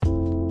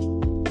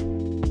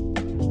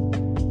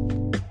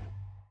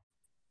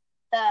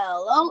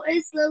Hello,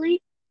 it's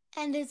Lily.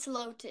 And it's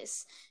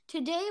Lotus.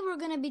 Today we're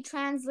going to be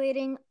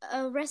translating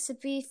a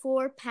recipe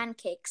for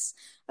pancakes.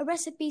 A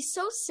recipe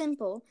so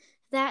simple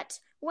that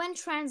when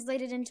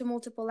translated into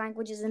multiple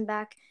languages and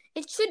back,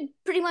 it should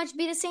pretty much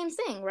be the same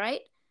thing,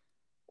 right?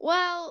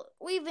 Well,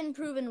 we've been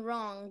proven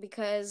wrong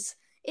because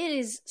it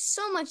is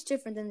so much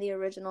different than the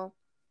original.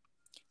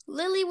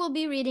 Lily will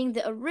be reading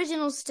the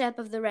original step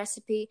of the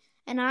recipe,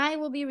 and I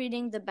will be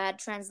reading the bad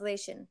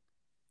translation.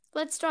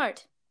 Let's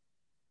start.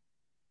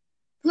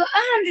 Put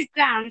 100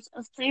 grams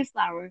of plain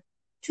flour,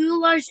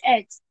 2 large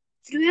eggs,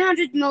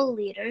 300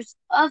 milliliters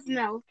of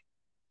milk,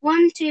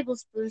 1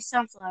 tablespoon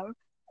sunflower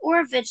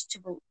or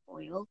vegetable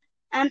oil,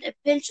 and a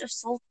pinch of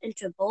salt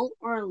into a bowl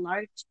or a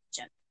large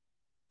jug.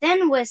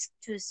 Then whisk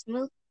to a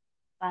smooth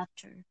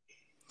batter.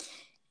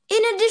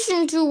 In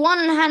addition to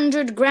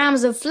 100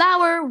 grams of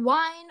flour,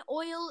 wine,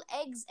 oil,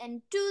 eggs,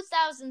 and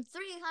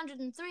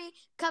 2,303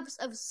 cups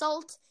of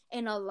salt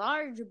in a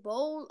large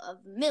bowl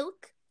of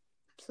milk,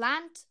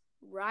 plant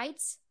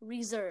rights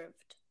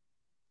reserved.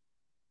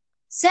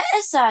 Set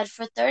aside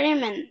for 30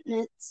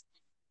 minutes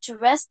to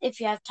rest if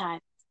you have time,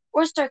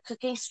 or start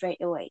cooking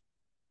straight away.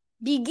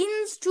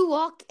 Begins to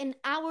walk an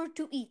hour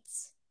to eat.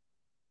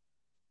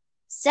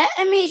 Set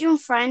a medium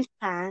frying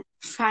pan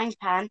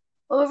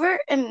over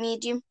a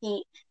medium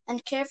heat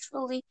and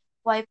carefully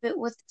wipe it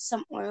with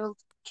some oiled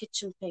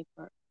kitchen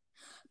paper.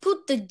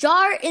 Put the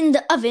jar in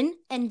the oven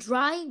and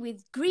dry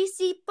with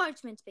greasy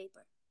parchment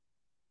paper.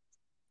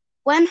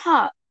 When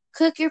hot,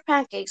 cook your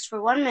pancakes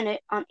for 1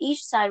 minute on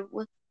each side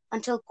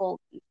until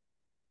golden,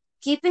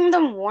 keeping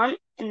them warm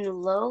in the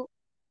low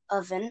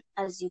oven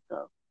as you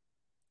go.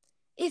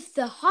 If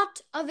the hot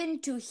oven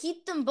to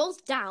heat them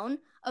both down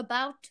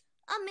about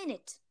a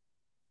minute.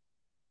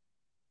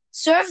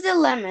 Serve the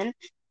lemon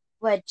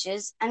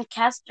wedges and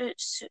caster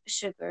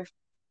sugar,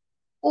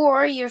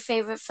 or your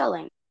favorite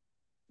filling.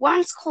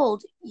 Once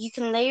cold, you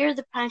can layer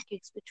the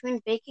pancakes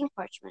between baking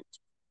parchment.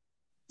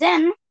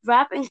 Then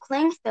wrap in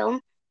cling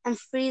film and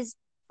freeze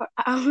for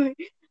hours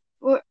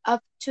or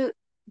up to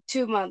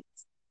 2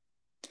 months.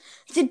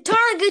 The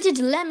targeted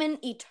lemon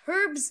eats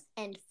herbs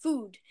and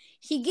food.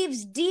 He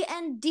gives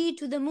D&D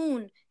to the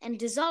moon and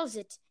dissolves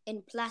it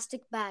in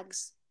plastic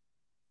bags.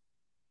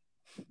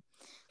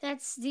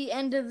 That's the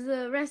end of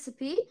the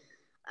recipe.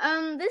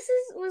 This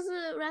was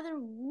a rather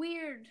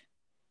weird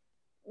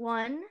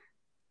one.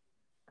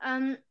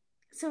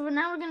 So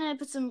now we're gonna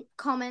put some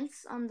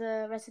comments on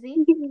the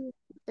recipe,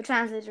 the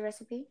translated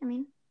recipe.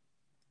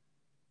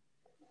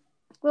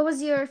 What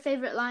was your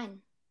favorite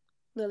line,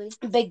 Lily?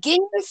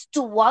 Begins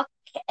to walk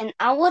an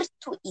hour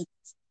to eat.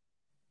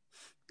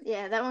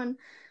 Yeah, that one.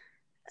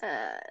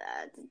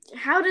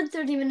 How did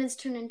 30 minutes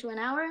turn into an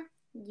hour?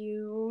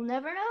 You'll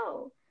never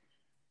know.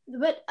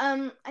 But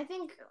I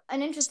think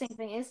an interesting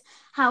thing is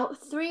how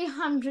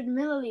 300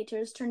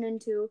 milliliters turned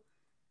into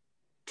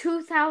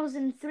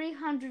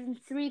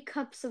 2,303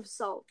 cups of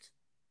salt.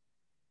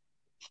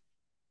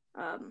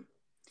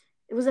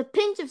 It was a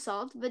pinch of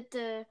salt, but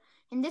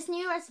in this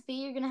new recipe,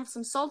 you're going to have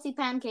some salty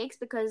pancakes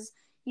because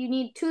you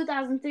need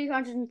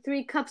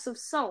 2,303 cups of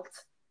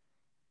salt.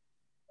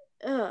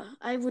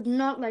 I would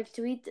not like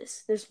to eat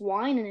this. There's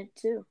wine in it,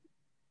 too.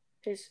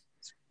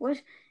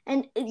 What?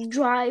 And it's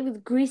dry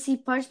with greasy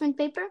parchment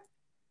paper?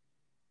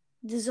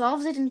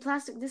 Dissolves it in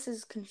plastic. This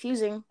is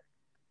confusing.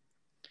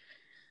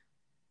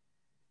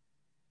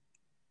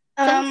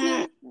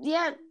 Thank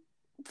you.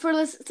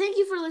 Thank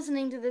you for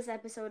listening to this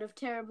episode of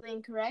Terribly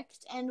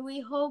Incorrect, and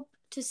we hope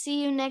to see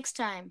you next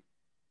time.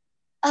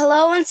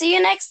 Hello and see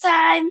you next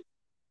time.